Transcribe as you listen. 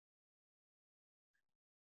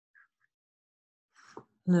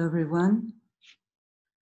Hello, everyone.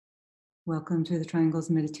 Welcome to the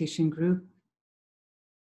Triangles Meditation Group.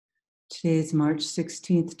 Today is March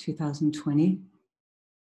 16th, 2020.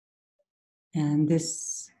 And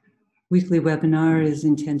this weekly webinar is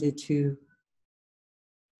intended to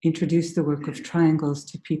introduce the work of triangles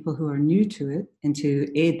to people who are new to it and to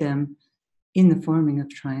aid them in the forming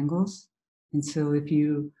of triangles. And so if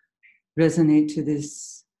you resonate to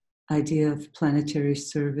this idea of planetary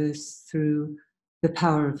service through the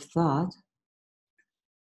power of thought,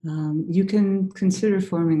 you can consider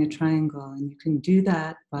forming a triangle, and you can do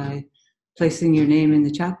that by placing your name in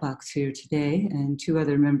the chat box here today, and two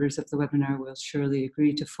other members of the webinar will surely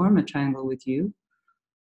agree to form a triangle with you.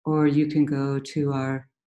 Or you can go to our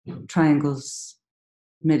Triangles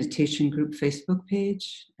Meditation Group Facebook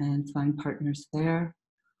page and find partners there.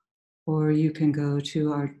 Or you can go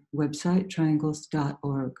to our website,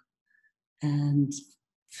 triangles.org, and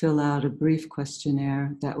fill out a brief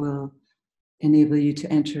questionnaire that will enable you to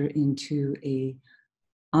enter into an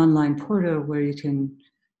online portal where you can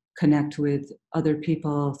connect with other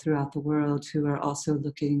people throughout the world who are also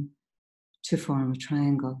looking to form a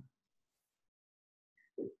triangle.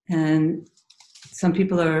 And some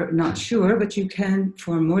people are not sure, but you can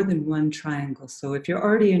form more than one triangle. So if you're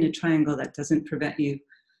already in a triangle, that doesn't prevent you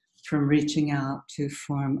from reaching out to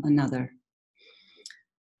form another.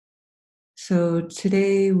 So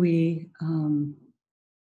today we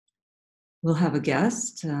we'll have a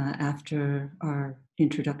guest after our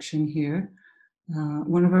introduction here.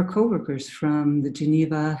 One of our co-workers from the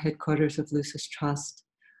Geneva headquarters of Lucis Trust,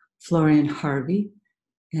 Florian Harvey,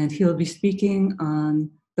 and he'll be speaking on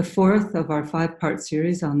the fourth of our 5-part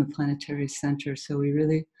series on the Planetary Center. So we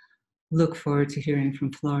really look forward to hearing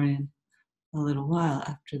from Florian a little while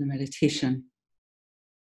after the meditation.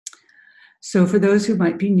 So for those who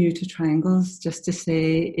might be new to triangles, just to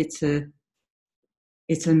say it's a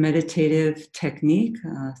meditative technique.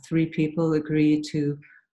 3 people agree to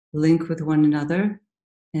link with one another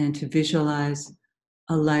and to visualize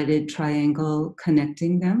a lighted triangle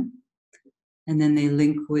connecting them. And then they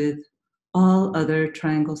link with all other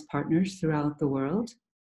triangles partners throughout the world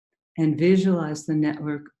and visualize the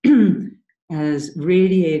network as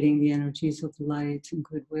radiating the energies of light and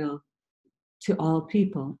goodwill to all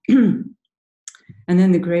people. And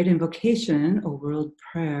then the great invocation, or world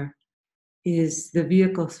prayer, is the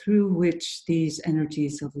vehicle through which these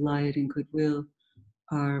energies of light and goodwill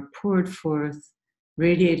are poured forth,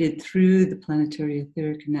 radiated through the planetary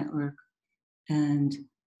etheric network, and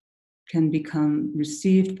can become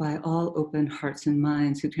received by all open hearts and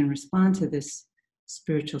minds who can respond to this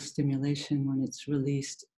spiritual stimulation when it's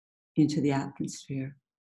released into the atmosphere.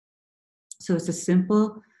 So it's a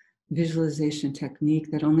simple visualization technique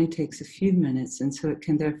that only takes a few minutes, and so it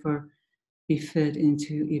can therefore be fit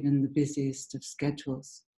into even the busiest of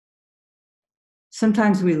schedules.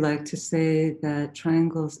 Sometimes we like to say that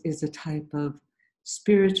triangles is a type of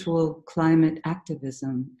spiritual climate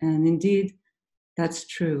activism, and indeed, that's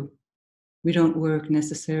true. We don't work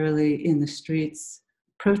necessarily in the streets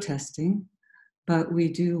protesting, but we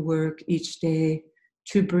do work each day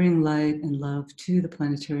to bring light and love to the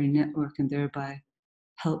planetary network and thereby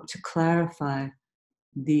help to clarify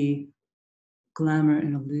the glamour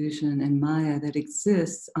and illusion and Maya that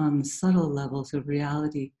exists on the subtle levels of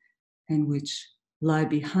reality and which lie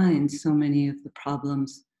behind so many of the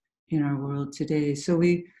problems in our world today. So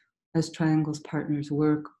we, as Triangles partners,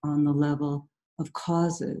 work on the level of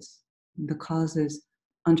causes, the causes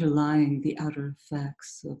underlying the outer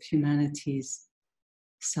effects of humanity's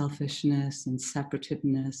selfishness and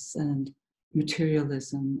separativeness and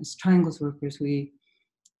materialism. As Triangles workers, we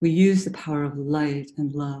use the power of light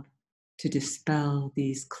and love to dispel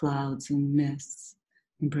these clouds and mists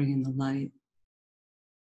and bring in the light.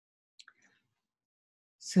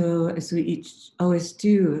 So as we always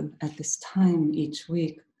do at this time each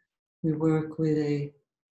week, we work with a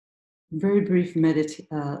very brief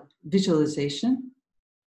visualization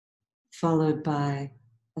followed by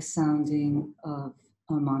a sounding of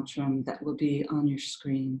a mantra that will be on your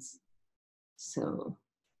screens. So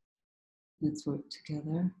let's work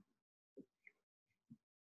together.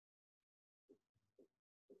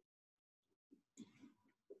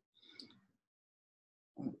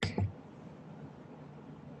 Okay.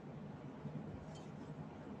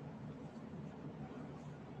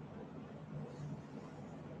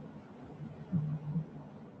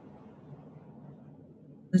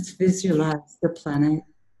 Let's visualize the planet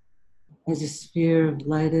as a sphere of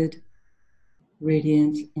lighted,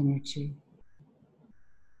 radiant energy.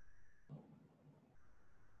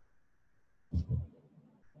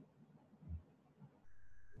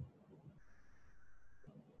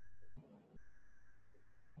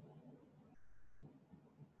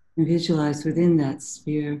 And visualize within that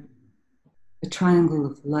sphere a triangle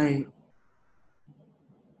of light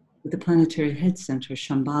with the planetary head center,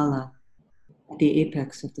 Shambhala, at the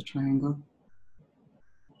apex of the triangle.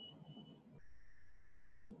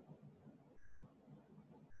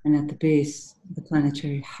 And at the base, the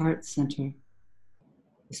planetary heart center,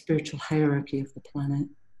 the spiritual hierarchy of the planet.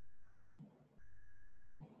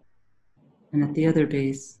 And at the other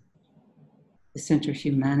base, the center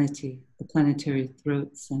humanity, the planetary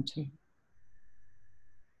throat center.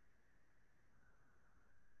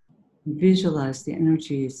 And visualize the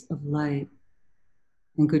energies of light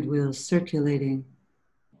and goodwill circulating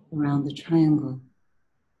around the triangle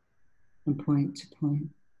from point to point.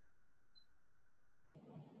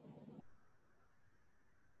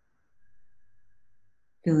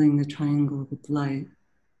 Filling the triangle with light.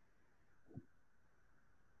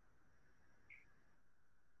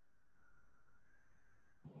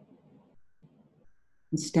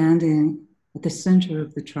 And standing at the center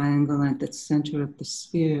of the triangle, at the center of the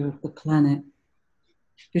sphere of the planet,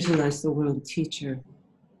 visualize the world teacher.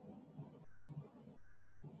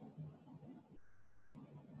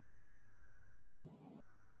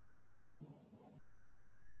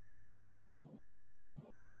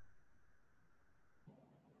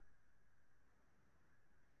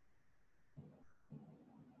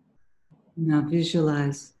 Now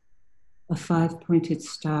visualize a 5-pointed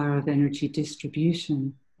star of energy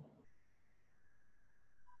distribution.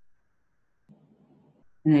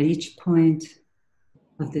 And at each point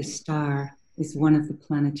of this star is one of the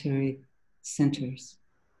planetary centers.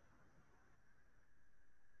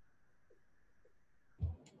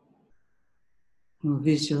 We'll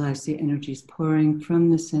visualize the energies pouring from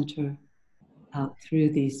the center out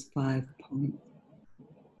through these 5 points.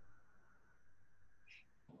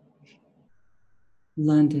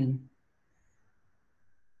 London.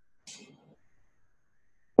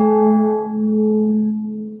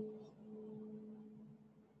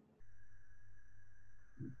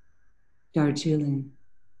 Darjeeling.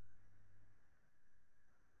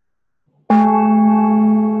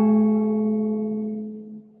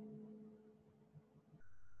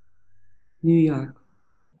 New York.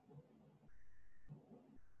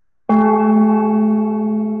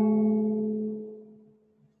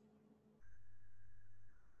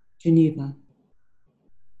 Geneva.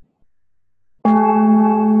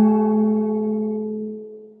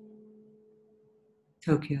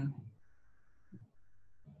 Tokyo.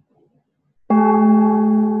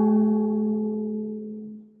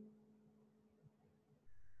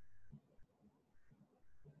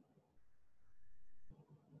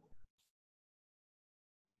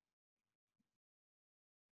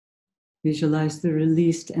 Visualize the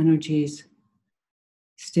released energies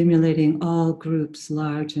stimulating all groups,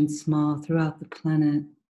 large and small, throughout the planet,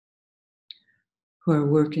 who are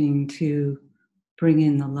working to bring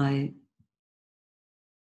in the light,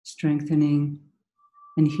 strengthening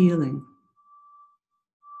and healing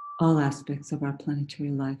all aspects of our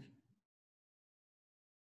planetary life.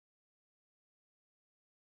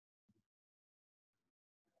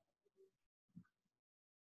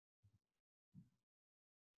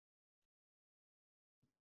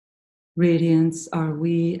 Radiance are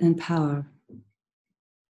we and power.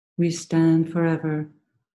 We stand forever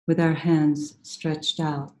with our hands stretched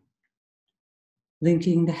out,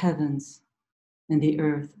 linking the heavens and the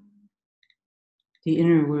earth, the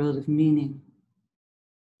inner world of meaning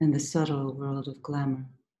and the subtle world of glamour.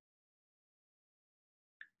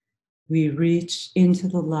 We reach into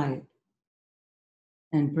the light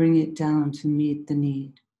and bring it down to meet the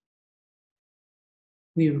need.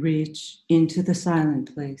 We reach into the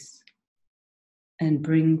silent place and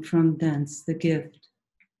bring from thence the gift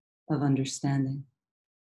of understanding.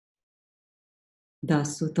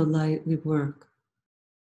 Thus with the light we work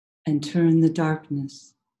and turn the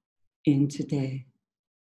darkness into day.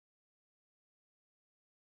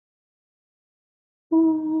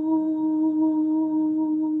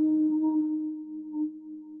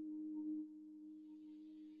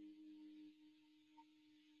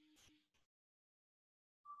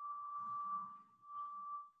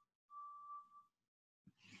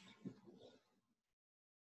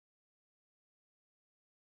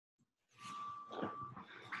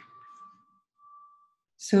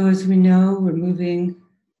 So as we know, we're moving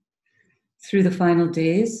through the final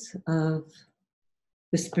days of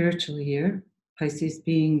the spiritual year, Pisces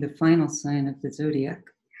being the final sign of the zodiac.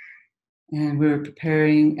 And we're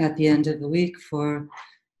preparing at the end of the week for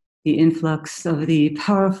the influx of the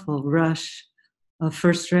powerful rush of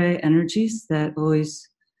first ray energies that always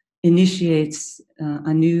initiates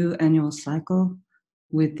a new annual cycle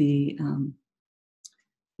with the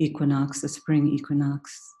equinox, the spring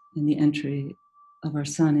equinox. and the entry of our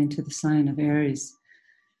sun into the sign of Aries.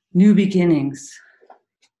 New beginnings.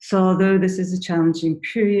 So although this is a challenging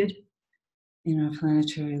period in our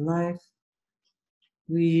planetary life,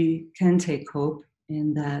 we can take hope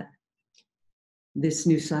in that this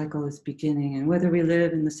new cycle is beginning. And whether we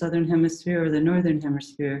live in the southern hemisphere or the northern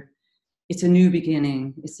hemisphere, it's a new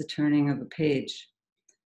beginning. It's the turning of a page.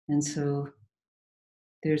 And so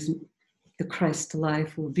there's the Christ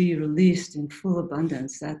life will be released in full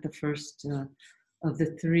abundance at the first of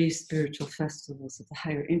the 3 spiritual festivals of the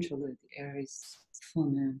higher interlude, the Aries full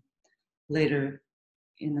moon, later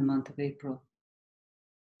in the month of April.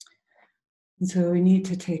 And so we need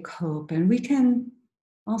to take hope, and we can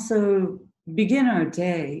also begin our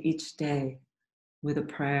day, each day, with a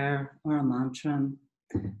prayer or a mantra.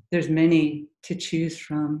 There's many to choose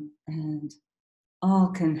from, and all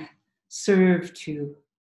can serve to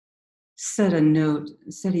set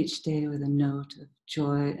each day with a note of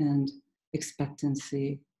joy and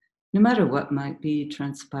expectancy, no matter what might be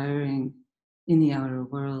transpiring in the outer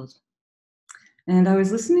world. And I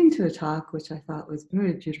was listening to a talk which I thought was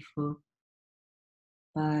very beautiful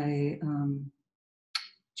by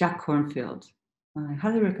Jack Kornfield. I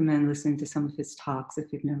highly recommend listening to some of his talks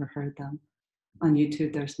if you've never heard them. On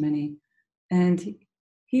YouTube, there's many. And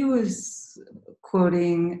he was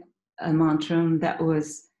quoting a mantra that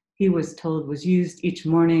he was told was used each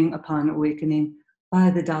morning upon awakening by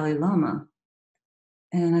the Dalai Lama.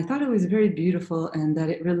 And I thought it was very beautiful and that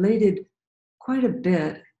it related quite a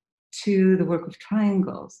bit to the work of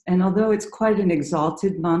triangles. And although it's quite an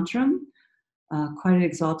exalted mantra, quite an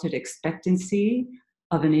exalted expectancy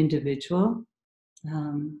of an individual,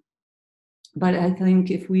 but I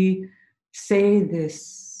think if we say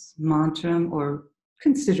this mantra or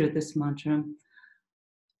consider this mantra,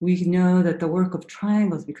 we know that the work of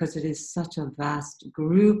triangles, because it is such a vast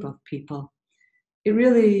group of people, it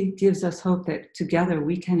really gives us hope that together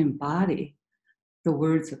we can embody the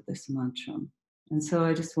words of this mantra. And so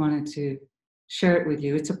I just wanted to share it with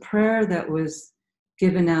you. It's a prayer that was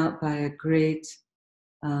given out by a great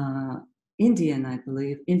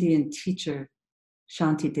Indian teacher,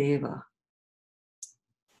 Shantideva,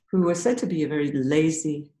 who was said to be a very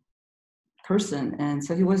lazy person. And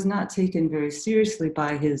so he was not taken very seriously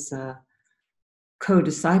by his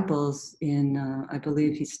co-disciples I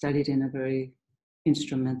believe he studied in a very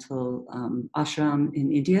instrumental ashram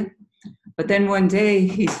in India. But then one day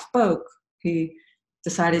he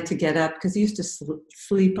decided to get up because he used to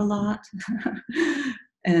sleep a lot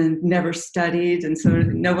and never studied. And so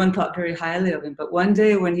no one thought very highly of him. But one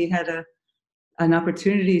day when he had an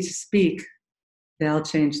opportunity to speak, they all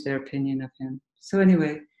changed their opinion of him. So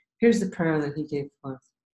anyway, here's the prayer that he gave forth.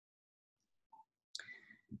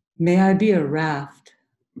 May I be a raft,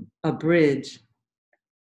 a bridge,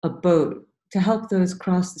 a boat to help those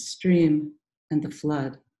cross the stream and the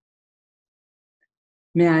flood.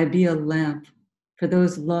 May I be a lamp for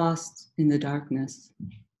those lost in the darkness.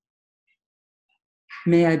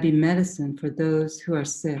 May I be medicine for those who are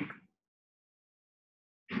sick.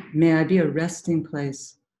 May I be a resting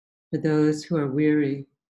place for those who are weary.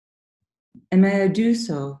 And may I do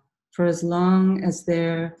so for as long as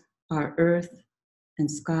there are earth and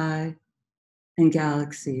sky and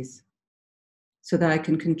galaxies, so that I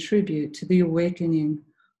can contribute to the awakening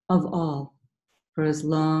of all for as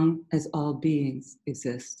long as all beings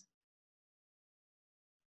exist.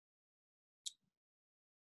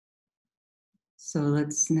 So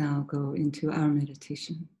let's now go into our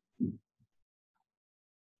meditation.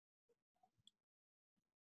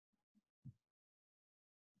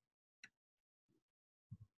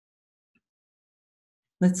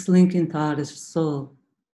 Let's link in thought as soul,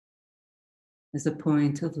 as a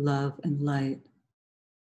point of love and light,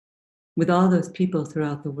 with all those people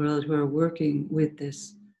throughout the world who are working with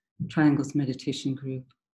this Triangles meditation group.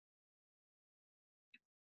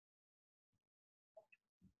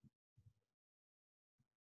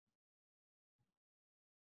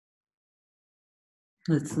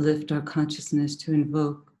 Let's lift our consciousness to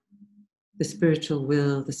invoke the spiritual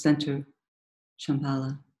will, the center,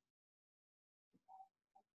 Shambhala.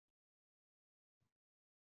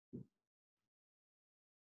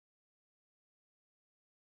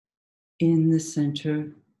 In the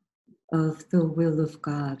center of the will of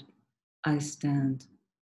God, I stand.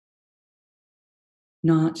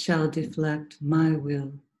 Naught shall deflect my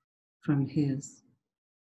will from His.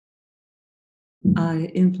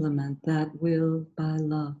 I implement that will by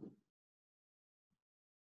love.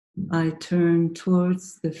 I turn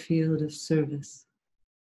towards the field of service.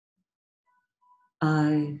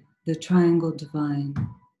 I, the triangle divine,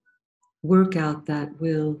 work out that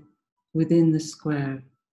will within the square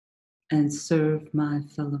and serve my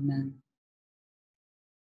fellow men.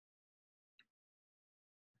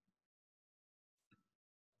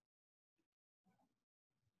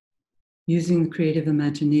 Using the creative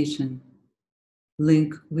imagination,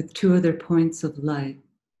 link with two other points of light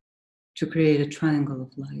to create a triangle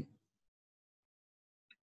of light.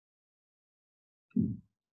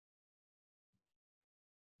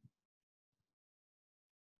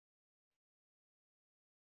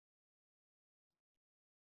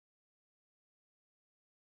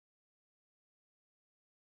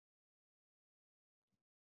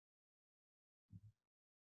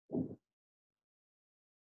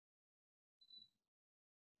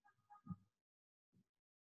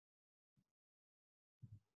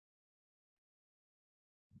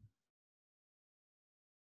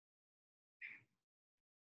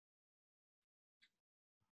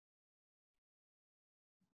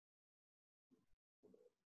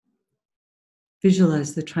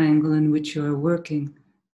 Visualize the triangle in which you are working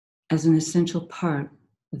as an essential part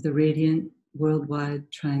of the radiant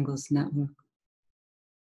worldwide triangles network.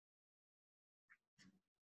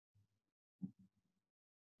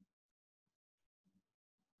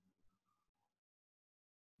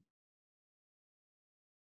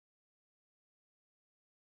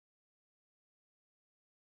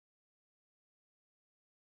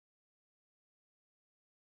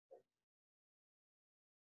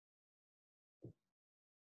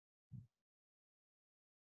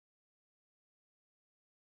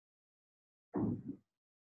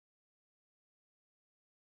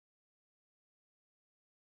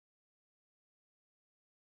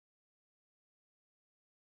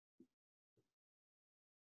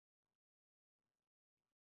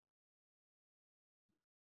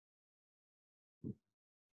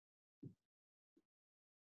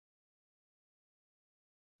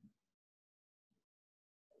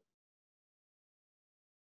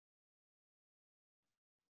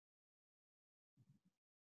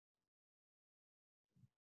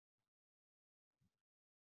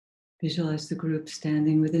 Visualize the group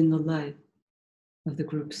standing within the light of the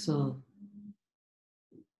group soul.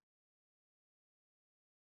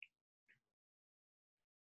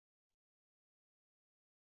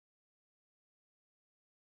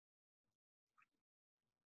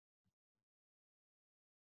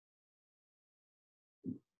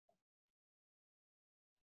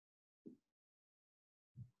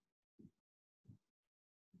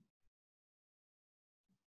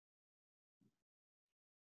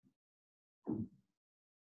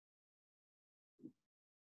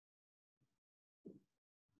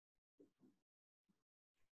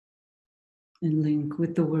 And link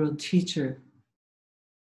with the world teacher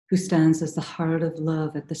who stands as the heart of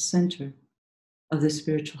love at the center of the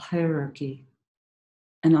spiritual hierarchy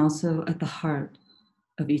and also at the heart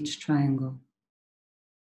of each triangle.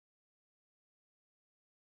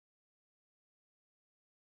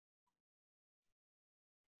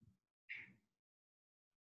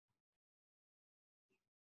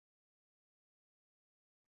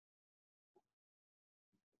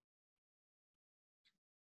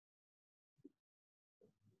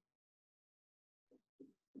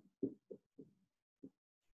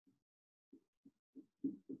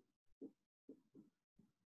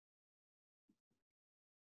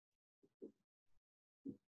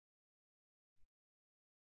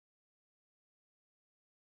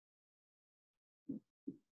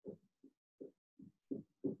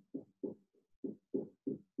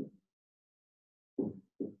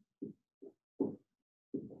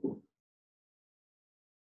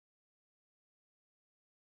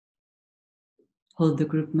 Hold the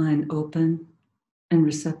group mind open and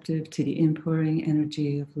receptive to the inpouring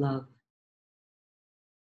energy of love.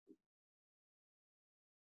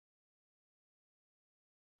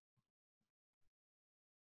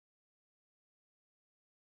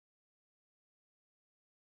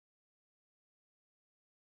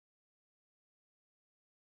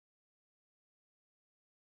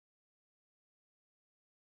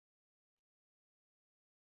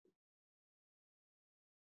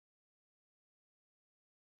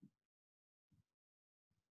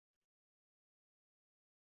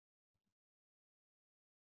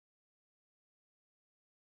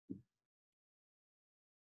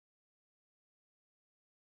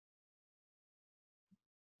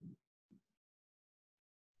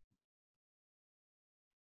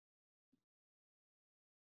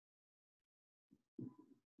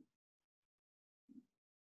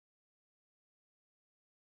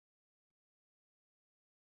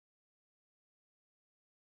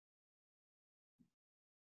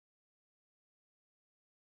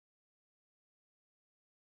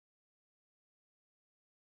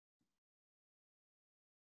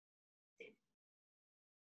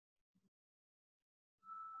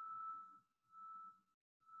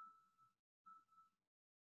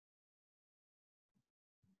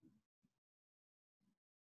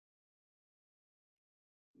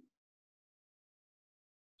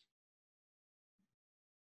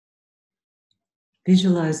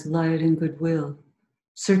 Visualize light and goodwill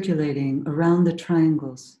circulating around the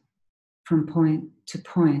triangles from point to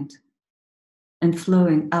point and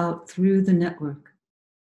flowing out through the network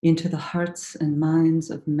into the hearts and minds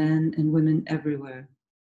of men and women everywhere,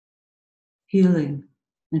 healing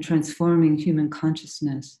and transforming human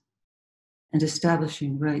consciousness and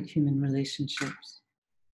establishing right human relationships.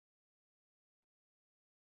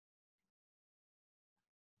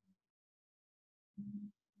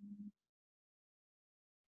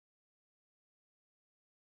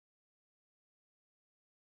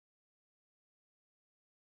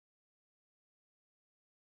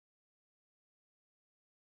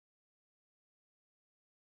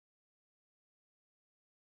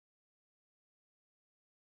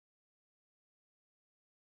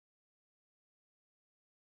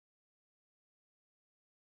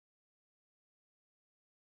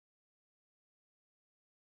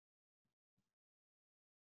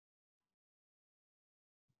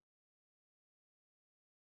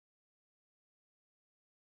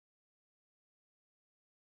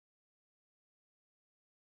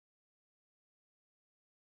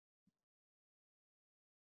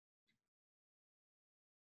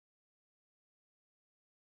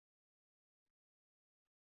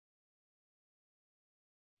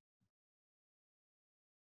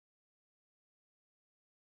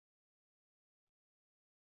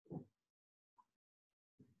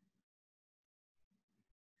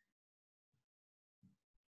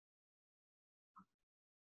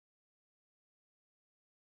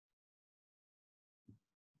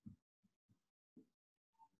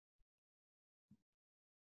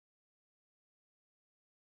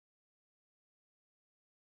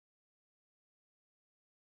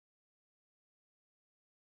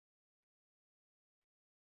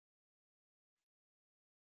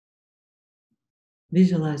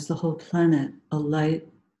 Visualize the whole planet alight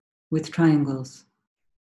with triangles.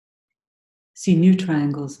 See new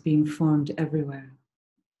triangles being formed everywhere.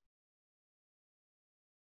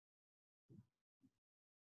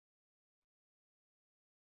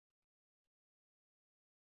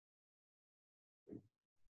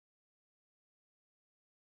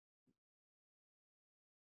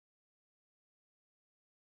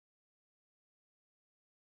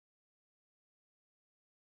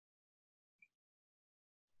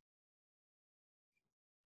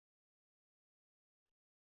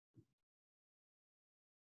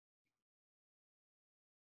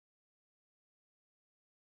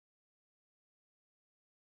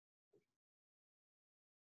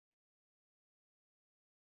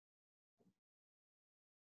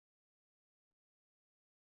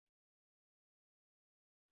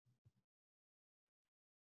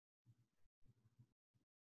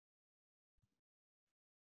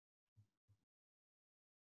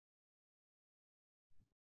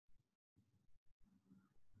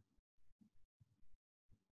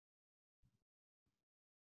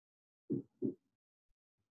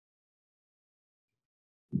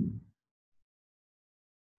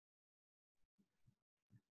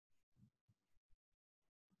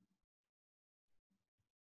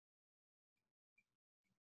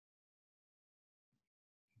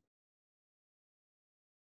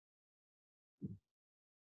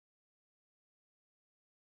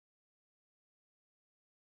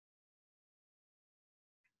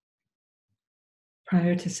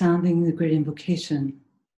 Prior to sounding the great invocation,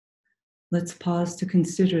 let's pause to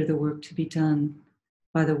consider the work to be done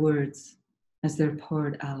by the words as they're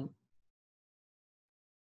poured out.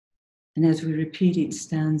 And as we repeat each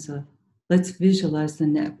stanza, let's visualize the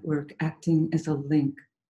network acting as a link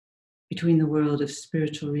between the world of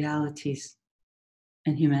spiritual realities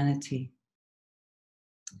and humanity,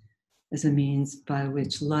 as a means by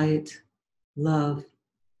which light, love,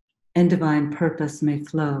 and divine purpose may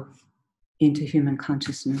flow into human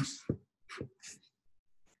consciousness.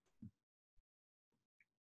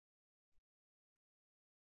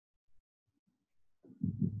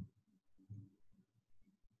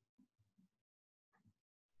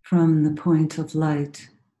 From the point of light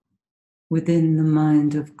within the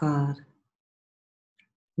mind of God,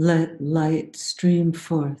 let light stream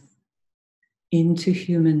forth into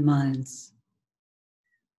human minds.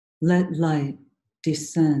 Let light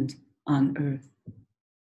descend on earth.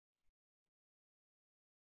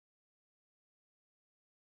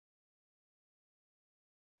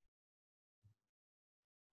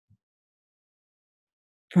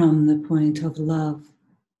 From the point of love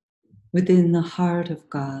within the heart of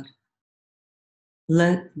God,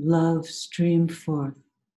 let love stream forth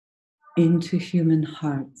into human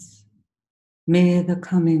hearts. May the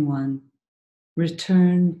coming one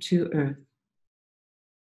return to earth.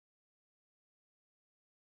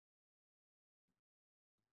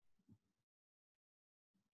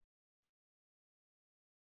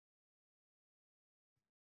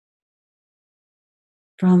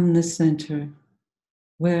 From the center,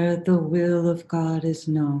 where the will of God is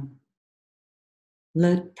known,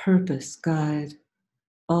 let purpose guide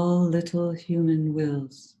all little human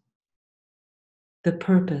wills, the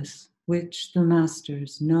purpose which the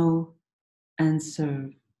masters know and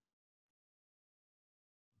serve.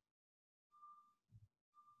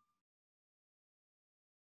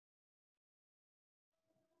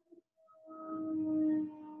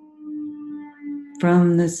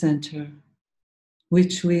 From the center,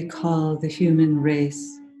 which we call the human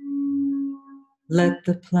race, let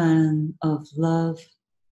the plan of love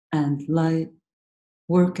and light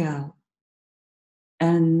work out,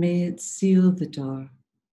 and may it seal the door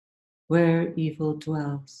where evil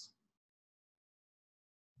dwells.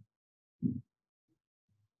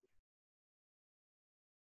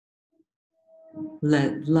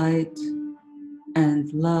 Let light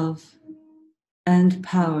and love and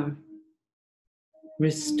power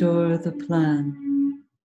restore the plan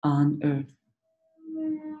on earth.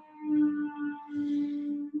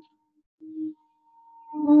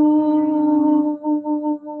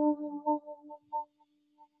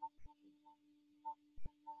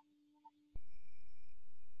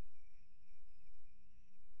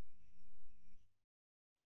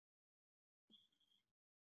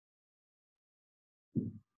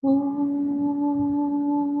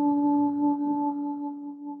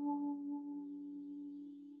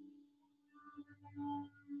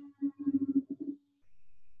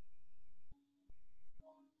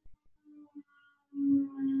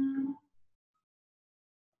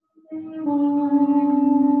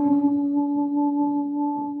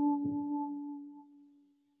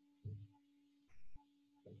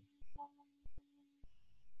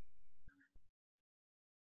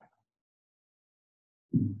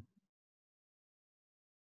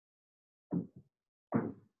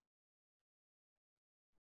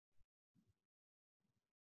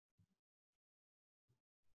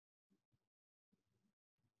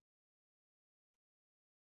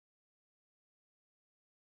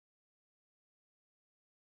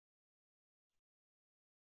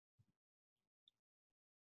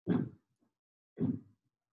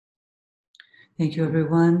 Thank you,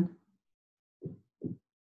 everyone.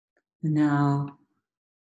 And now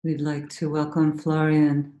we'd like to welcome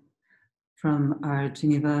Florian from our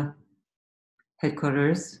Geneva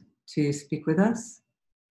headquarters to speak with us.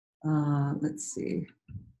 Let's see.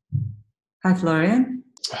 Hi, Florian.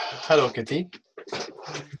 Hello, Katie.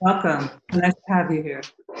 Welcome. Nice to have you here.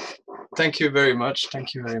 Thank you very much.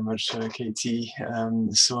 Thank you very much, Katie.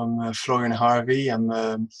 So I'm Florian Harvey.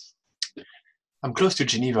 I'm close to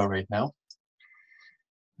Geneva right now.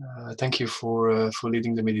 Thank you for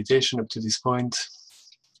leading the meditation up to this point.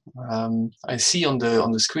 I see on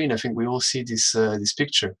the screen. I think we all see this this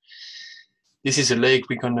picture. This is a lake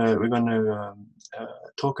we're gonna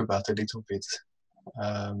talk about a little bit.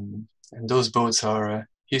 And those boats are a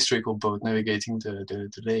historical boat navigating the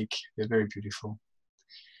lake. They're very beautiful.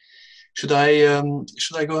 Should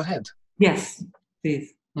I go ahead? Yes,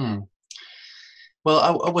 please. Well,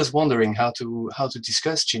 I was wondering how to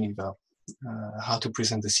discuss Geneva, how to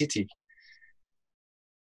present the city.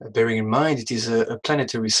 Bearing in mind it is a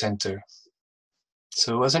planetary center.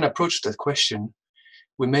 So as an approach to that question,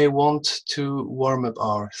 we may want to warm up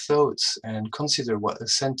our thoughts and consider what a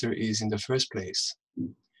center is in the first place.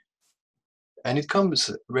 And it comes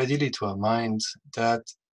readily to our mind that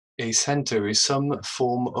a center is some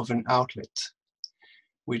form of an outlet,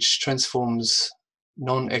 which transforms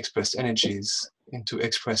non-expressed energies into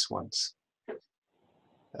expressed ones.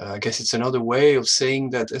 I guess it's another way of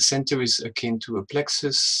saying that a center is akin to a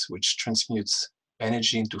plexus, which transmutes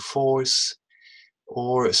energy into force,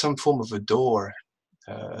 or some form of a door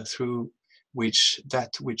through which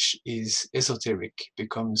that which is esoteric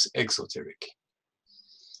becomes exoteric.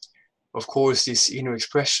 Of course, this inner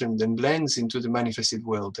expression then blends into the manifested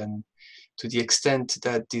world, and to the extent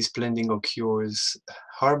that this blending occurs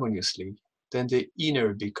harmoniously, then the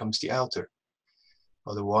inner becomes the outer.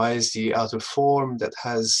 Otherwise, the outer form that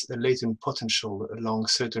has a latent potential along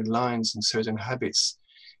certain lines and certain habits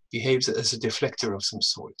behaves as a deflector of some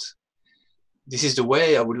sort. This is the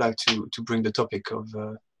way I would like to bring the topic of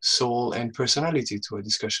soul and personality to a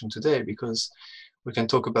discussion today, because we can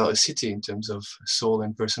talk about a city in terms of soul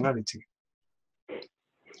and personality.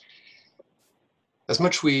 As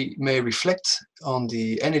much we may reflect on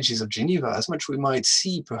the energies of Geneva, as much we might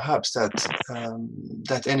see perhaps that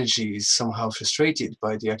that energy is somehow frustrated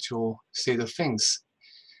by the actual state of things.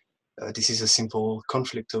 This is a simple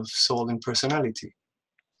conflict of soul and personality.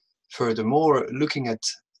 Furthermore, looking at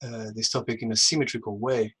this topic in a symmetrical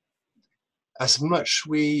way, as much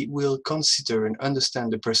we will consider and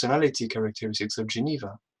understand the personality characteristics of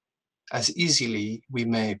Geneva, as easily we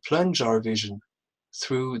may plunge our vision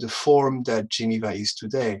through the form that Geneva is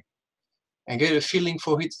today and get a feeling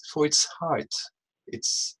for its heart,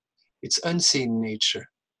 its unseen nature.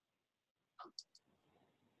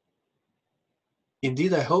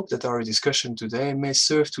 Indeed, I hope that our discussion today may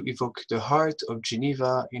serve to evoke the heart of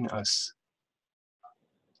Geneva in us.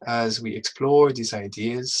 As we explore these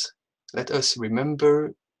ideas, let us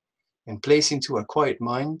remember and place into a quiet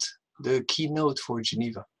mind the keynote for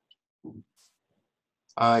Geneva.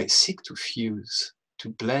 I seek to fuse, to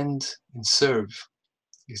blend and serve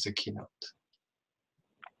is the keynote.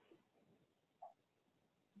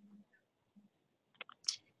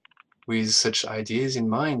 With such ideas in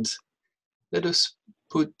mind, let us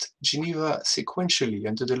put Geneva sequentially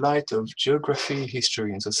under the light of geography,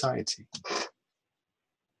 history, and society.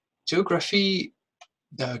 Geography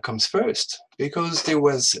comes first because there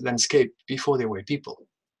was landscape before there were people.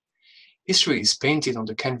 History is painted on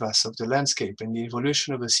the canvas of the landscape, and the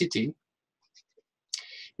evolution of a city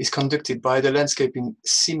is conducted by the landscape in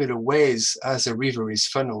similar ways as a river is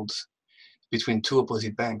funneled between two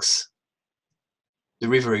opposite banks. The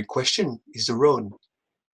river in question is the Rhone,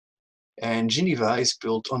 and Geneva is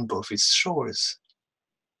built on both its shores.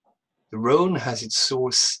 The Rhone has its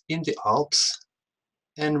source in the Alps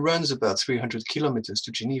and runs about 300 kilometers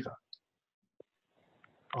to Geneva.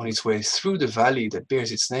 On its way through the valley that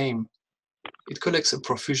bears its name, it collects a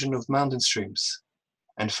profusion of mountain streams,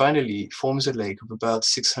 and finally forms a lake of about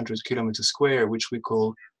 600 kilometers square, which we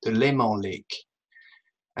call the Léman Lake,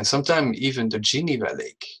 and sometimes even the Geneva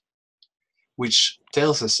Lake, which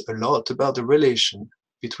tells us a lot about the relation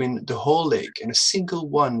between the whole lake and a single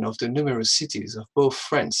one of the numerous cities of both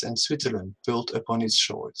France and Switzerland built upon its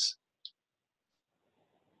shores.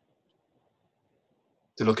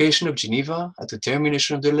 The location of Geneva at the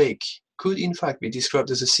termination of the lake could in fact be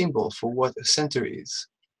described as a symbol for what a center is.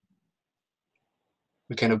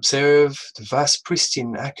 We can observe the vast,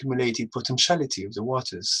 pristine, accumulated potentiality of the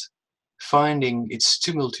waters, finding its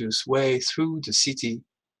tumultuous way through the city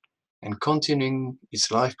and continuing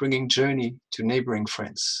its life-bringing journey to neighboring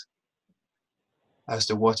France. As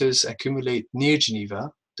the waters accumulate near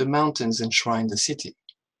Geneva, the mountains enshrine the city.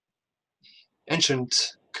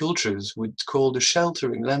 Ancient cultures would call the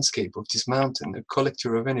sheltering landscape of this mountain a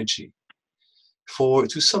collector of energy, for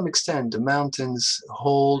to some extent the mountains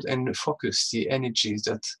hold and focus the energies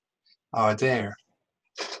that are there.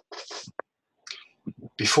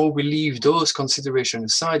 Before we leave those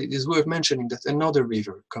considerations aside, it is worth mentioning that another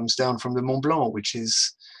river comes down from the Mont Blanc, which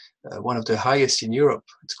is one of the highest in Europe.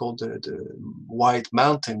 It's called the White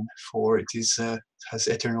Mountain, for it has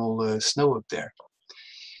eternal snow up there.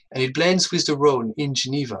 And it blends with the Rhone in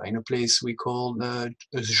Geneva, in a place we call a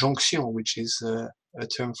jonction, which is a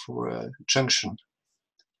term for a junction.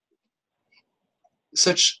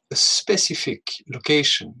 Such a specific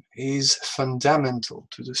location is fundamental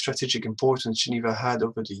to the strategic importance Geneva had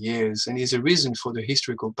over the years, and is a reason for the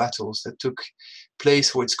historical battles that took place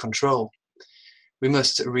for its control. We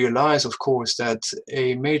must realize, of course, that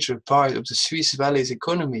a major part of the Swiss Valley's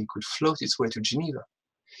economy could float its way to Geneva,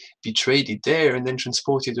 be traded there, and then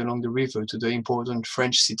transported along the river to the important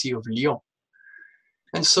French city of Lyon.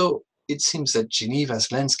 And so it seems that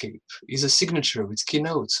Geneva's landscape is a signature of its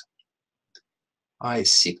keynote. I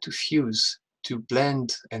seek to fuse, to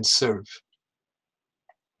blend and serve.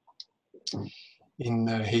 In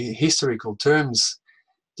historical terms,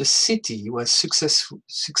 the city was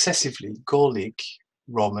successively Gallic,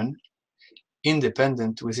 Roman,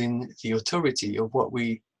 independent within the authority of what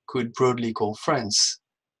we could broadly call France,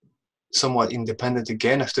 somewhat independent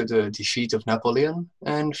again after the defeat of Napoleon,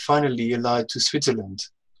 and finally allied to Switzerland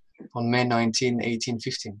on May 19,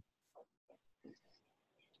 1815.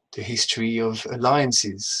 The history of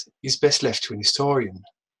alliances is best left to an historian,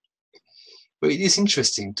 but it is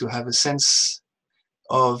interesting to have a sense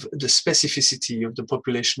of the specificity of the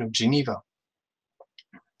population of Geneva.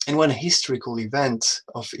 And one historical event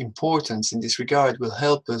of importance in this regard will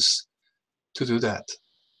help us to do that.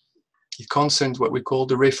 It concerns what we call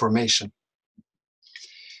the Reformation.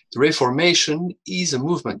 The Reformation is a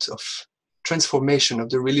movement of transformation of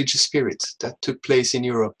the religious spirit that took place in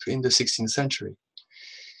Europe in the 16th century.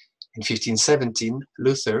 In 1517,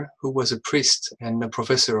 Luther, who was a priest and a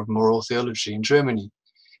professor of moral theology in Germany,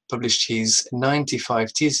 published his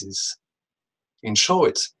 95 Theses. In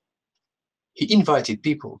short, he invited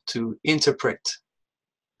people to interpret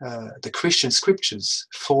the Christian scriptures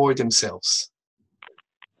for themselves,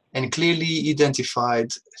 and clearly identified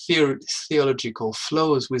theological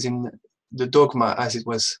flaws within the dogma as it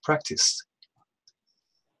was practiced.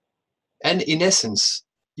 And in essence,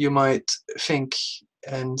 you might think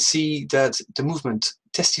and see that the movement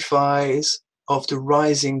testifies of the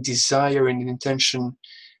rising desire and intention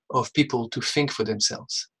of people to think for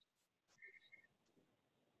themselves.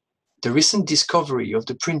 The recent discovery of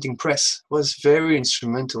the printing press was very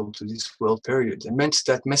instrumental to this world period and meant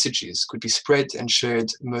that messages could be spread and shared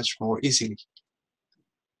much more easily.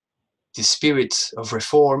 The spirit of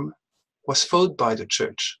reform was fought by the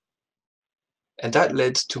church, and that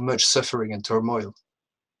led to much suffering and turmoil,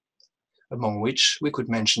 among which we could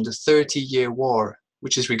mention the 30-year war,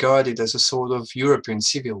 which is regarded as a sort of European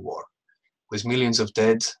civil war, with millions of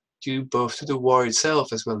dead due both to the war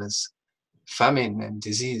itself as well as famine and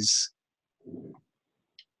disease.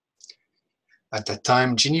 At that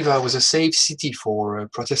time, Geneva was a safe city for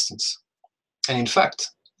Protestants, and in fact,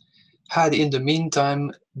 had in the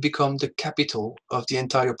meantime become the capital of the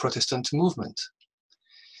entire Protestant movement.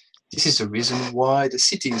 This is the reason why the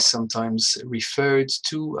city is sometimes referred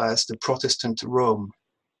to as the Protestant Rome.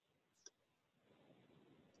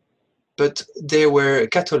 But there were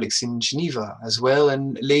Catholics in Geneva as well,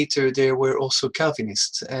 and later there were also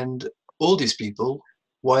Calvinists, and all these people,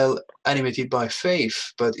 while animated by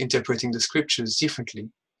faith but interpreting the scriptures differently,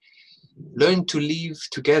 learned to live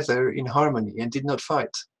together in harmony and did not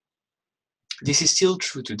fight. This is still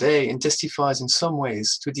true today and testifies in some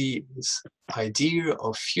ways to this idea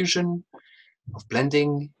of fusion, of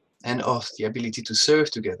blending, and of the ability to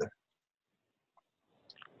serve together.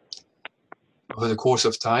 Over the course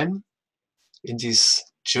of time, in this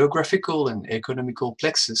geographical and economical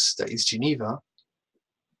plexus that is Geneva,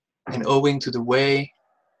 and owing to the way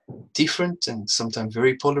different and sometimes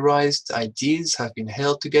very polarized ideas have been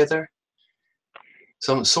held together,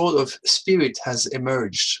 some sort of spirit has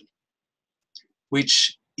emerged,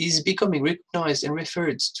 which is becoming recognized and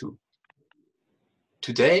referred to.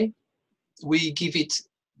 Today, we give it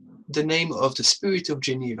the name of the Spirit of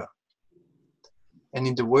Geneva. And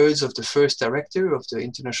in the words of the first director of the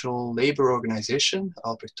International Labour Organization,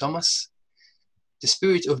 Albert Thomas, the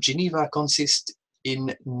Spirit of Geneva consists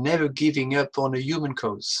in never giving up on a human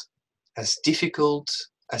cause, as difficult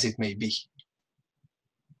as it may be.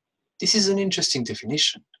 This is an interesting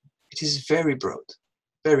definition. It is very broad,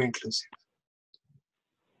 very inclusive.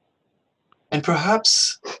 And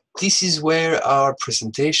perhaps this is where our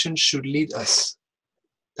presentation should lead us.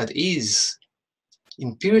 That is,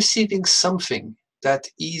 in perceiving something that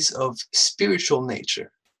is of spiritual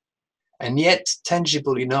nature, and yet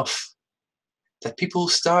tangible enough that people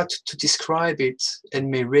start to describe it and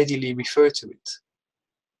may readily refer to it.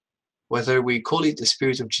 Whether we call it the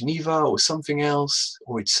Spirit of Geneva or something else,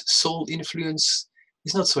 or its soul influence,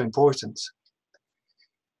 is not so important.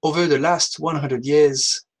 Over the last 100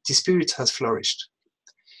 years, the Spirit has flourished.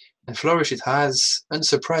 And flourish it has,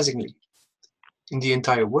 unsurprisingly, in the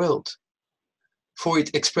entire world, for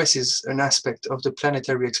it expresses an aspect of the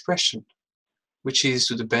planetary expression, which is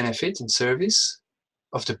to the benefit and service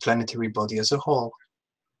of the planetary body as a whole.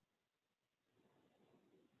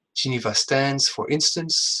 Geneva stands, for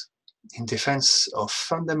instance, in defense of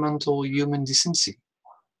fundamental human decency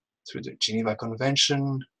through the Geneva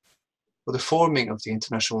Convention, or the forming of the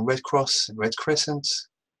International Red Cross and Red Crescent,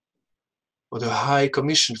 or the High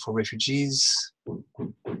Commission for Refugees.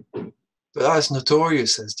 But as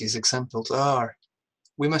notorious as these examples are,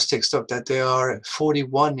 we must take stock that there are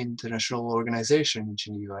 41 international organizations in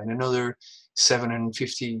Geneva and another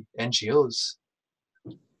 750 NGOs.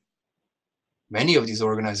 Many of these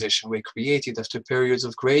organizations were created after periods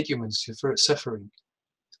of great human suffering,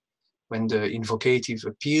 when the invocative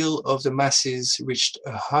appeal of the masses reached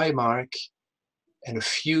a high mark and a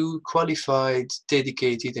few qualified,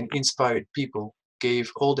 dedicated, and inspired people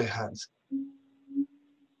gave all they had.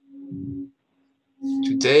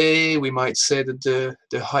 Today, we might say that the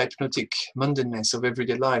hypnotic mundaneness of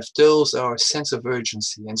everyday life dulls our sense of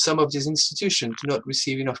urgency, and some of these institutions do not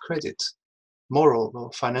receive enough credit, moral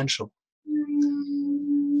or financial.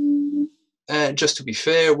 And just to be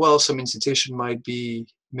fair, while some institution may be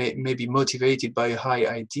motivated by a high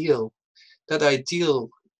ideal, that ideal,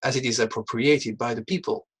 as it is appropriated by the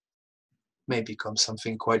people, may become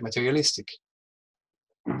something quite materialistic.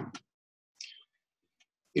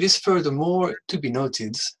 It is furthermore to be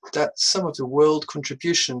noted that some of the world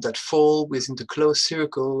contributions that fall within the close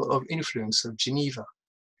circle of influence of Geneva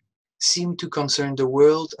seem to concern the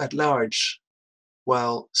world at large,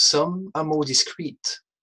 while some are more discreet,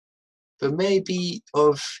 but may be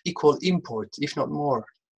of equal import, if not more.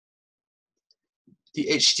 The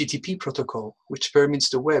HTTP protocol, which permits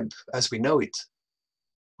the web as we know it,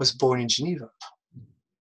 was born in Geneva.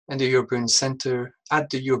 And the European Center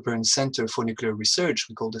for Nuclear Research,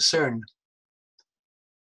 we call the CERN,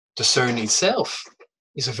 The CERN itself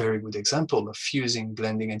is a very good example of fusing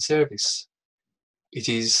blending and service. It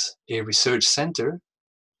is a research center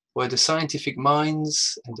where the scientific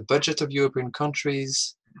minds and the budget of European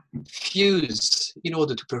countries fuse in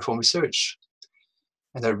order to perform research.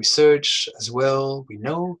 And that research as well, we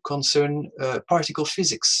know, concern particle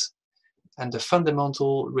physics and the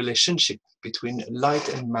fundamental relationship between light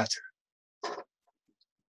and matter.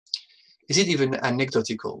 Is it even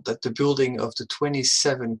anecdotal that the building of the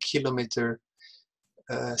 27-kilometer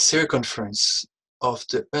circumference of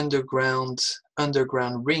the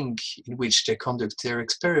underground ring in which they conduct their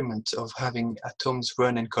experiment of having atoms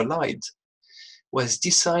run and collide was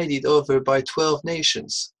decided over by 12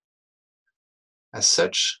 nations? As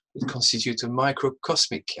such, it constitutes a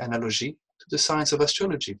microcosmic analogy to the science of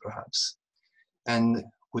astrology, perhaps, and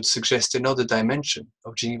would suggest another dimension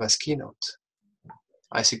of Geneva's keynote.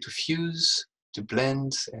 I seek to fuse, to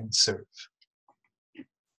blend, and serve.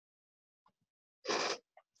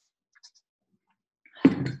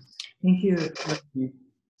 Thank you. Thank you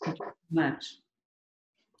so much.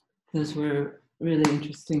 Those were really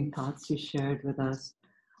interesting thoughts you shared with us.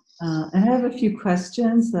 And I have a few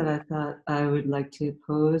questions that I thought I would like to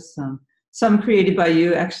pose. Some created by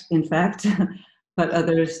you, actually, in fact, but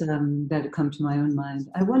others that have come to my own mind.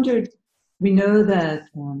 I wondered, we know that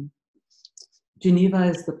Geneva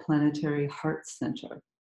is the planetary heart center.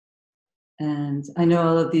 And I know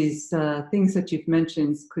all of these things that you've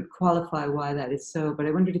mentioned could qualify why that is so, but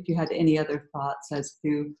I wondered if you had any other thoughts as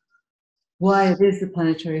to why it is the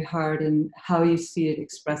planetary heart and how you see it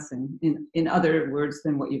expressing in other words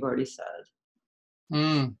than what you've already said.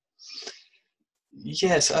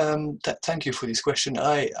 Yes, thank you for this question.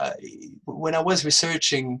 When I was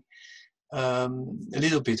researching a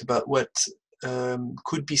little bit about what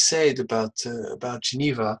could be said about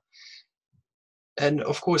Geneva, and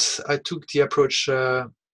of course I took the approach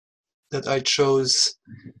that I chose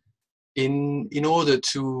in order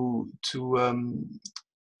to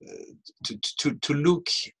look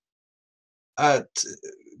at,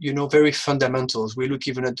 you know, very fundamentals. We look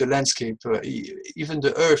even at the landscape. Even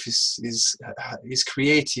the Earth is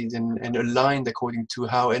created and aligned according to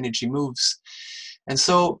how energy moves. And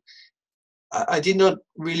so I did not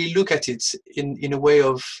really look at it in a way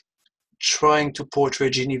of trying to portray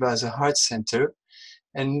Geneva as a heart center,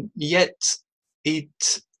 and yet it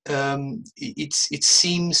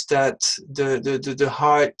seems that the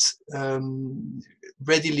heart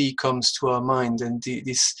readily comes to our mind, and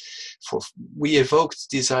we evoked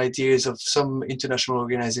these ideas of some international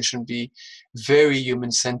organization be very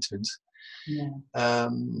human-centered,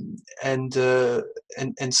 and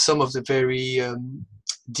some of the very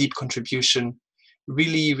deep contribution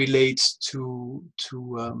really relates to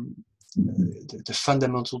the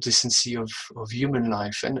fundamental decency of human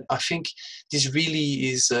life. And I think this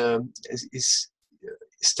really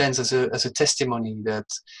stands as a testimony that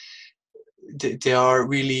there are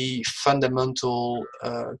really fundamental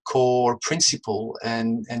core principle,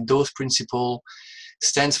 and those principle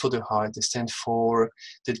stands for the heart. They stand for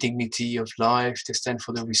the dignity of life. They stand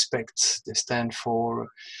for the respect. They stand for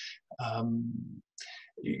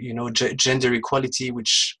you know, gender equality,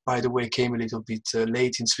 which, by the way, came a little bit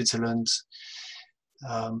late in Switzerland.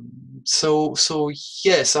 So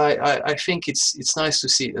yes, I think it's nice to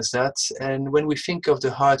see it as that. And when we think of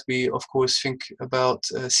the heart, we of course think about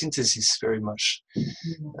synthesis very much.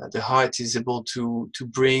 The heart is able to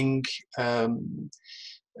bring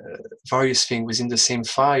various things within the same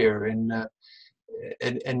fire and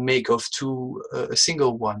make of two a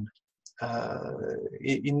single one.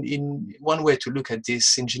 In one way to look at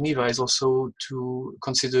this in Geneva is also to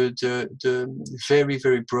consider the very,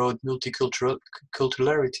 very broad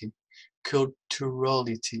culturality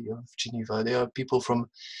of Geneva. There are people from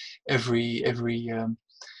every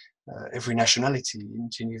nationality in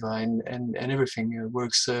Geneva, and everything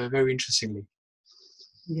works very interestingly.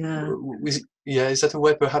 Yeah. Is that a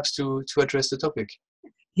way perhaps to address the topic?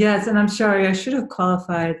 Yes, and I'm sorry, I should have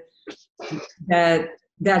qualified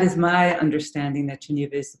that is my understanding, that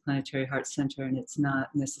Geneva is the planetary heart center, and it's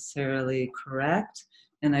not necessarily correct.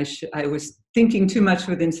 And I was thinking too much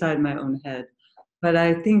with inside my own head. But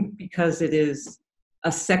I think because it is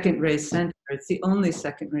a second-ray center, it's the only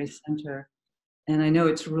second-ray center. And I know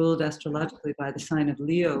it's ruled astrologically by the sign of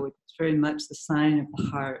Leo, which is very much the sign of the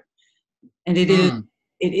heart. And it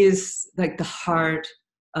is like the heart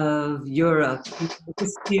of Europe.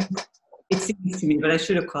 It seems to me, but I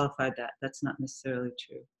should have qualified that. That's not necessarily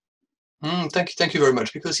true. Thank you very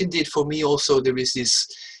much. Because indeed, for me also, there is this.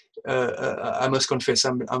 I must confess,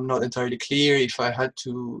 I'm not entirely clear if I had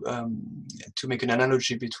to make an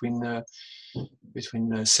analogy between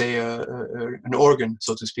say an organ,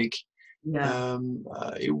 so to speak. Yeah.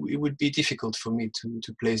 It would be difficult for me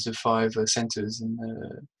to place the five centers and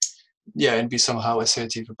yeah, and be somehow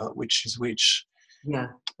assertive about which is which. Yeah.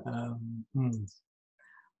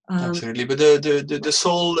 Absolutely, but the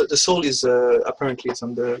soul is apparently is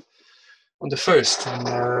on the first, and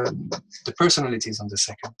the personality is on the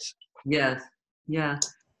second. Yes. Yeah.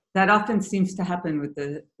 That often seems to happen with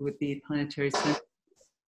the planetary center.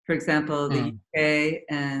 For example, the UK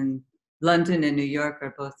and London and New York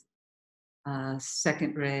are both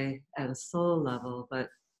second ray at a soul level, but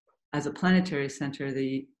as a planetary center,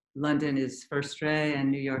 the London is first ray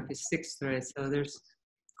and New York is sixth ray. So there's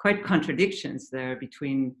quite contradictions there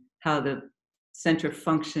between how the center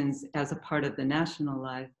functions as a part of the national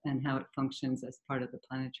life and how it functions as part of the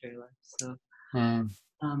planetary life. So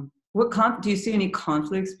do you see any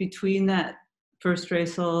conflicts between that first ray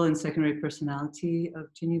soul and second ray personality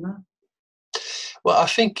of Geneva? Well, I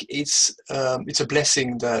think it's a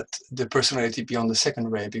blessing that the personality be on the second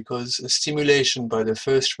ray, because a stimulation by the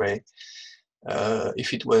first ray,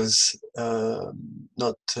 if it was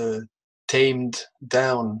not tamed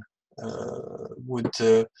down,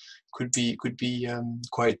 could be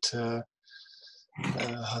quite how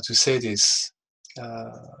to say this,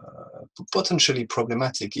 potentially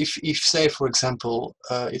problematic. If say, for example,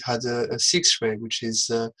 it had a sixth ray, which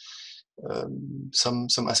is some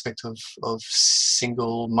aspect of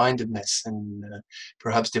single-mindedness, and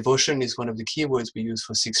perhaps devotion is one of the key words we use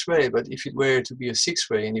for sixth ray. But if it were to be a sixth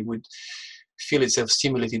ray and it would feel itself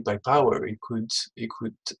stimulated by power, it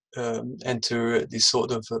could enter this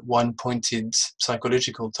sort of one-pointed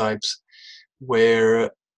psychological types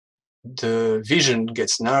where the vision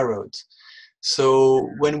gets narrowed. So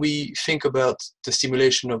when we think about the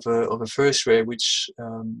stimulation of a first ray, which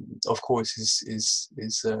of course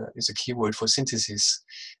is a key word for synthesis,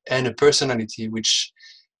 and a personality which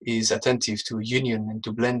is attentive to union and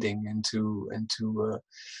to blending and to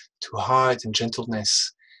heart and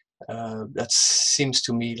gentleness, that seems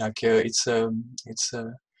to me like it's a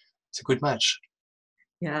good match.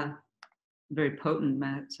 Yeah, very potent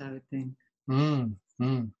match, I would think.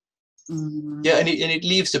 Yeah, and it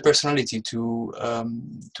leaves the personality to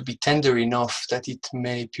be tender enough that it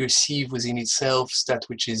may perceive within itself that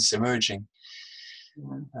which is emerging.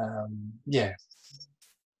 Yeah.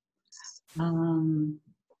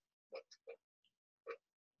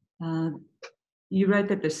 You write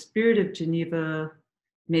that the spirit of Geneva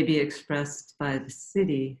may be expressed by the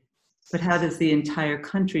city, but how does the entire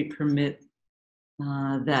country permit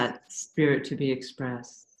that spirit to be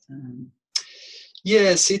expressed?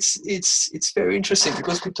 Yes, it's very interesting,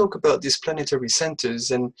 because we talk about these planetary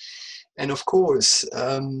centers, and of course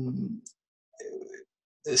the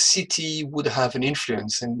city would have an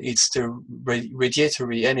influence, and it's the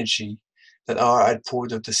radiatory energy that are at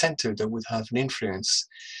port of the center that would have an influence.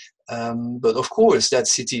 But of course, that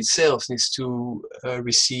city itself needs to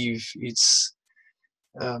receive its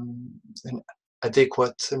an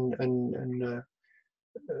adequate and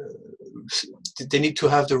they need to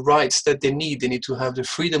have the rights that they need. They need to have the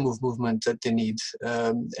freedom of movement that they need.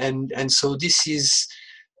 And so this is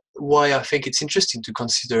why I think it's interesting to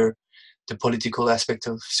consider the political aspect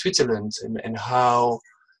of Switzerland, and how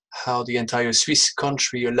the entire Swiss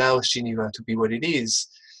country allows Geneva to be what it is.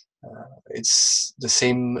 It's the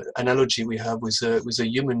same analogy we have with a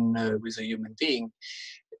human being.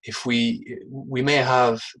 If we may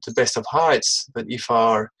have the best of hearts, but if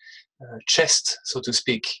our chest, so to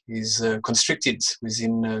speak, is constricted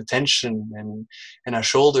within tension, and our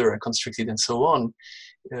shoulder are constricted and so on,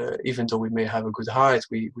 even though we may have a good heart,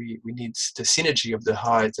 we need the synergy of the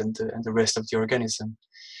heart and the rest of the organism.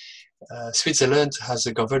 Switzerland has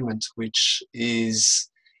a government which is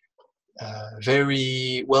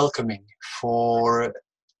very welcoming for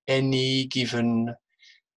any given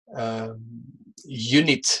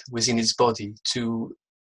unit within its body to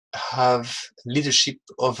have leadership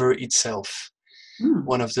over itself.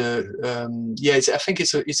 One of the I think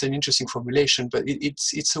it's an interesting formulation, but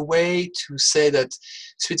it's a way to say that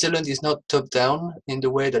Switzerland is not top down in the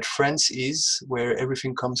way that France is, where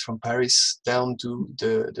everything comes from Paris down to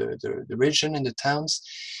the region and the towns.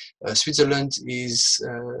 Switzerland is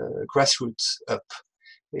grassroots up.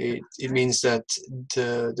 It means that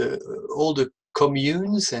all the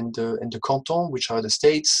communes and the canton, which are the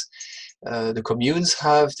states, the communes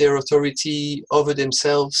have their authority over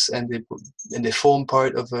themselves, and they form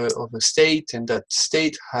part of a state, and that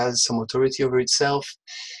state has some authority over itself,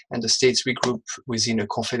 and the states regroup within a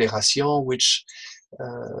confederation which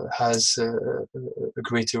has a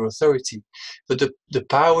greater authority. But the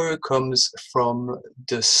power comes from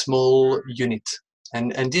the small unit.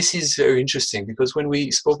 And this is very interesting, because when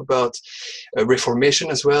we spoke about reformation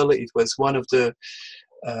as well, it was one of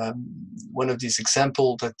these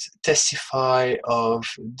examples that testify of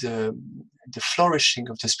the flourishing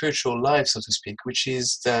of the spiritual life, so to speak, which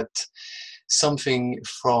is that something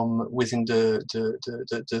from within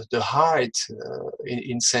the heart,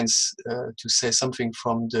 in sense, to say something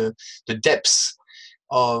from the depths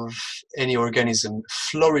of any organism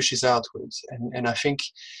flourishes outwards, and I think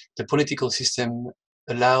the political system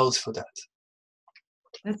allows for that.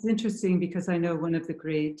 That's interesting, because I know one of the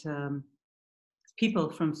great people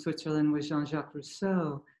from Switzerland was Jean-Jacques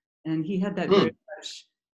Rousseau, and he had that very much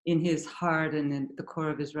in his heart and in the core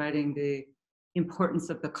of his writing, the importance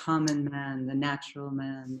of the common man, the natural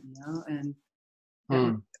man, and that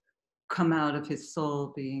would come out of his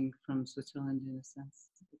soul, being from Switzerland in a sense,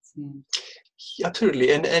 it seems.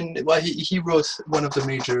 Absolutely, and well, he wrote one of the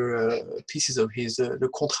major pieces of his, the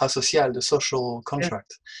contrat social, the social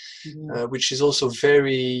contract, which is also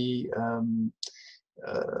very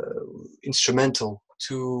instrumental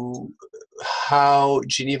to how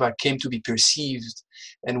Geneva came to be perceived,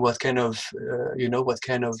 and what kind of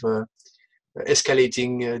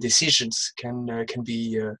escalating decisions can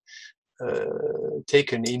be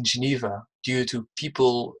taken in Geneva due to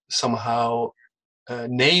people somehow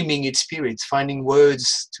naming its spirit, finding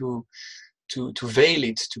words to veil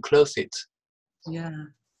it, to clothe it. Yeah,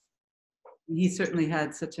 he certainly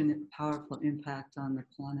had such a powerful impact on the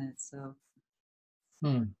planet. So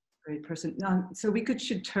great person. So we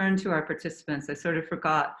should turn to our participants. I sort of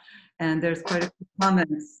forgot, and there's quite a few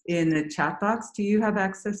comments in the chat box. Do you have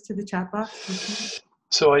access to the chat box?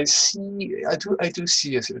 So I do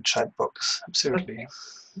see a chat box, absolutely. Okay.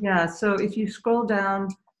 Yeah, so if you scroll down,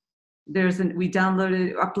 we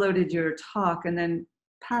uploaded your talk, and then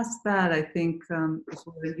past that, I think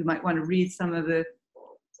you might want to read some of the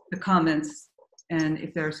comments, and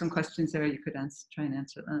if there are some questions there, you could try and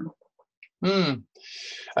answer them. I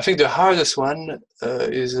think the hardest one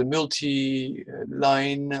is a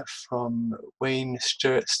multi-line from Wayne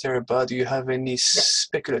Sterba. Do you have any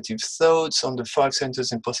speculative thoughts on the 5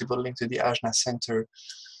 centers and possible link to the Ajna center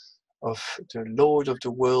of the Lord of the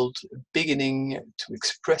world beginning to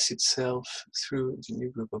express itself through the new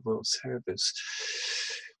group of world servers?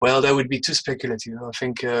 Well, that would be too speculative. I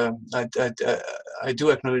think I do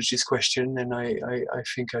acknowledge this question, and I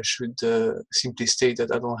think I should simply state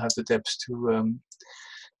that I don't have the depth to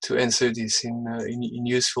answer this in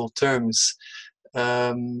useful terms.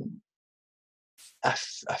 I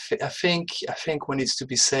think what needs to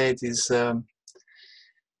be said is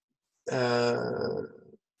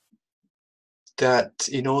that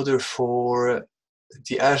in order for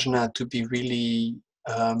the Ajna to be really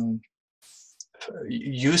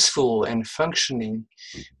useful and functioning,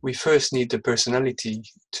 we first need the personality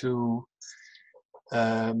to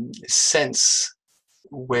sense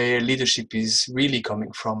where leadership is really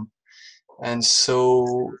coming from. And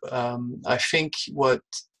so I think what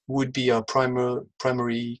would be our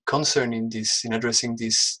primary concern in addressing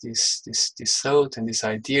this thought and this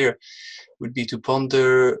idea would be to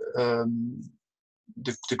ponder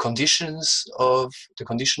the condition of the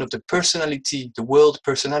personality, the world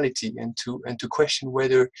personality, and to question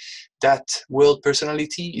whether that world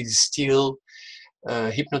personality is still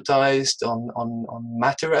hypnotized on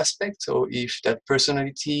matter aspects, or if that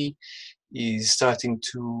personality is starting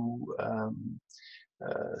to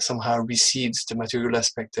somehow recedes the material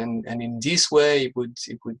aspect, and in this way it would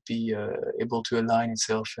be able to align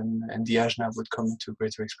itself, and the Ajna would come into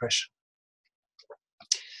greater expression.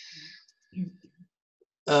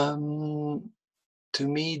 To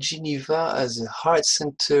me, Geneva as a heart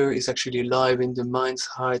center is actually alive in the mind's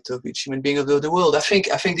heart of each human being of the world. I think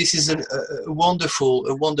this is a wonderful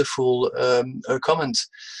comment.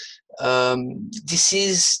 This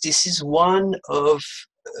is one of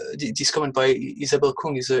this comment by Isabel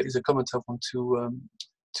Kung is a comment I want to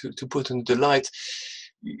put in the light.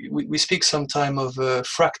 We speak sometime of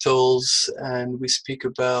fractals, and we speak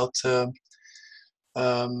about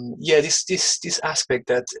this aspect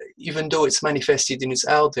that even though it's manifested and it's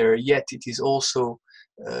out there, yet it is also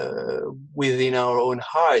within our own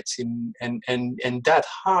hearts, and that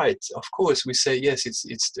heart, of course, we say yes,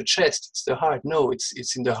 it's the chest, it's the heart. No,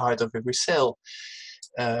 it's in the heart of every cell.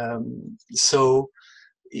 So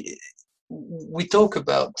we talk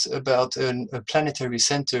about a planetary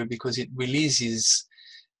center because it releases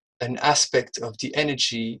an aspect of the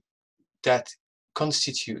energy that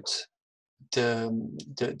constitutes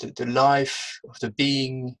the life of the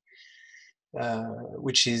being,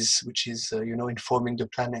 which is informing the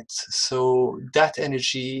planet. So that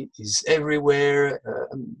energy is everywhere.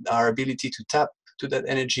 Our ability to tap to that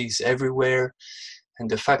energy is everywhere. and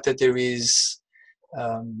the fact that there is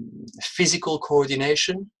physical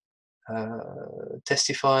coordination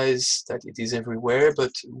testifies that it is everywhere,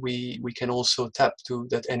 but we can also tap to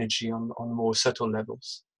that energy on more subtle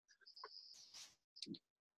levels.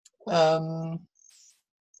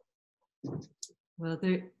 Well,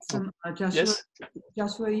 there some Joshua. Yes.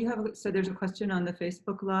 Joshua, you have so there's a question on the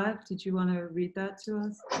Facebook Live. Did you want to read that to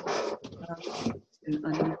us?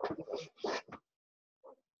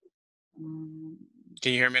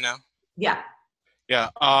 Can you hear me now? Yeah. Yeah.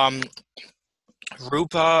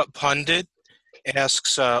 Rupa Pundit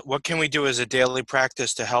asks, what can we do as a daily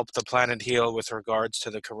practice to help the planet heal with regards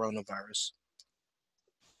to the coronavirus?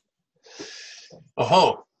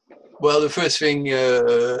 Oh, well, the first thing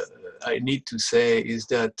I need to say is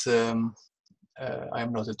that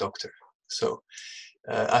I'm not a doctor. So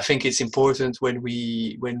I think it's important when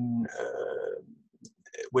we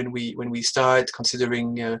start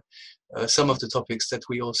considering some of the topics that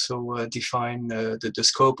we also define the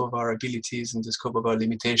scope of our abilities and the scope of our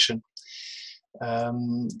limitation.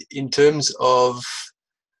 In terms of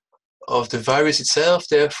the virus itself,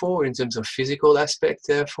 therefore, in terms of physical aspect,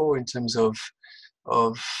 therefore, in terms of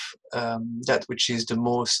that which is the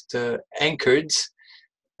most anchored,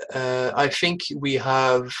 I think we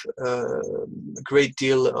have a great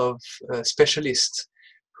deal of specialists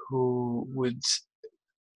who would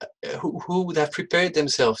have prepared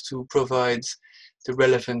themselves to provide the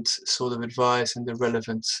relevant sort of advice and the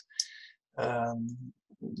relevant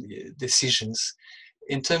decisions.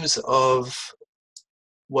 In terms of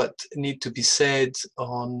what need to be said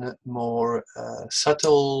on more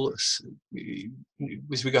subtle,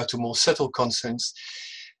 with regard to more subtle concerns,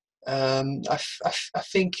 I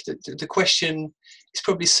think that the question is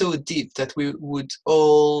probably so deep that we would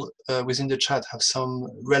all within the chat have some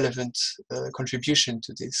relevant contribution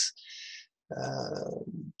to this.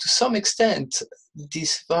 To some extent,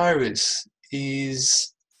 this virus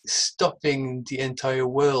is stopping the entire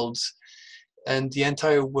world, and the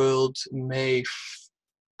entire world may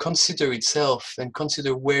consider itself and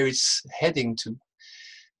consider where it's heading to.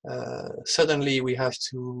 Suddenly we have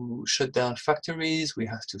to shut down factories, we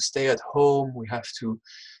have to stay at home, we have to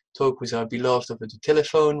talk with our beloved over the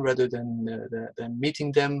telephone rather than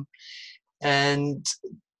meeting them. And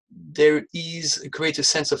there is a greater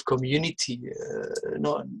sense of community.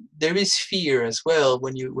 There is fear as well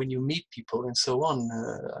when you meet people and so on.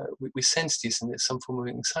 We sense this, and there's some form of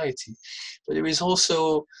anxiety. But there is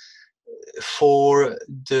also, for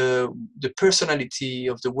the personality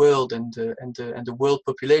of the world and the world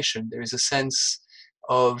population, there is a sense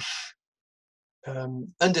of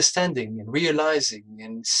understanding and realizing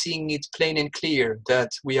and seeing it plain and clear that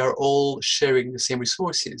we are all sharing the same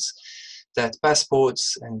resources, that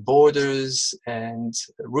passports and borders and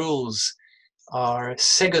rules are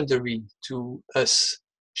secondary to us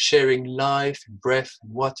sharing life and breath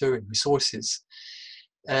and water and resources.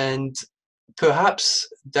 And perhaps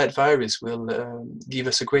that virus will give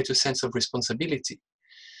us a greater sense of responsibility.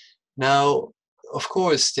 Now, of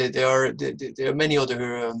course, there are many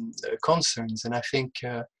other concerns, and I think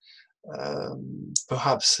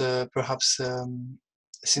perhaps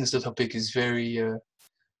since the topic is very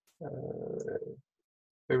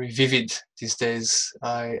very vivid these days,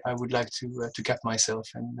 I would like to cap myself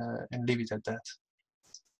and leave it at that.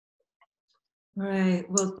 All right.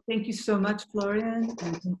 Well, thank you so much, Florian,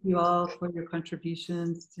 and thank you all for your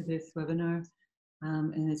contributions to this webinar.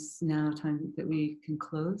 And it's now time that we can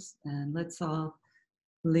close, and let's all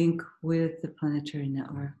link with the Planetary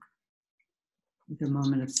Network with a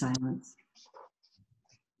moment of silence.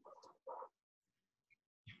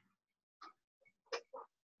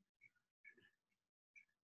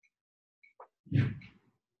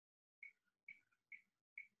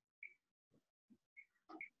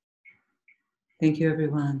 Thank you,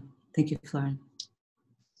 everyone. Thank you, Florian.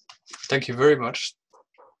 Thank you very much.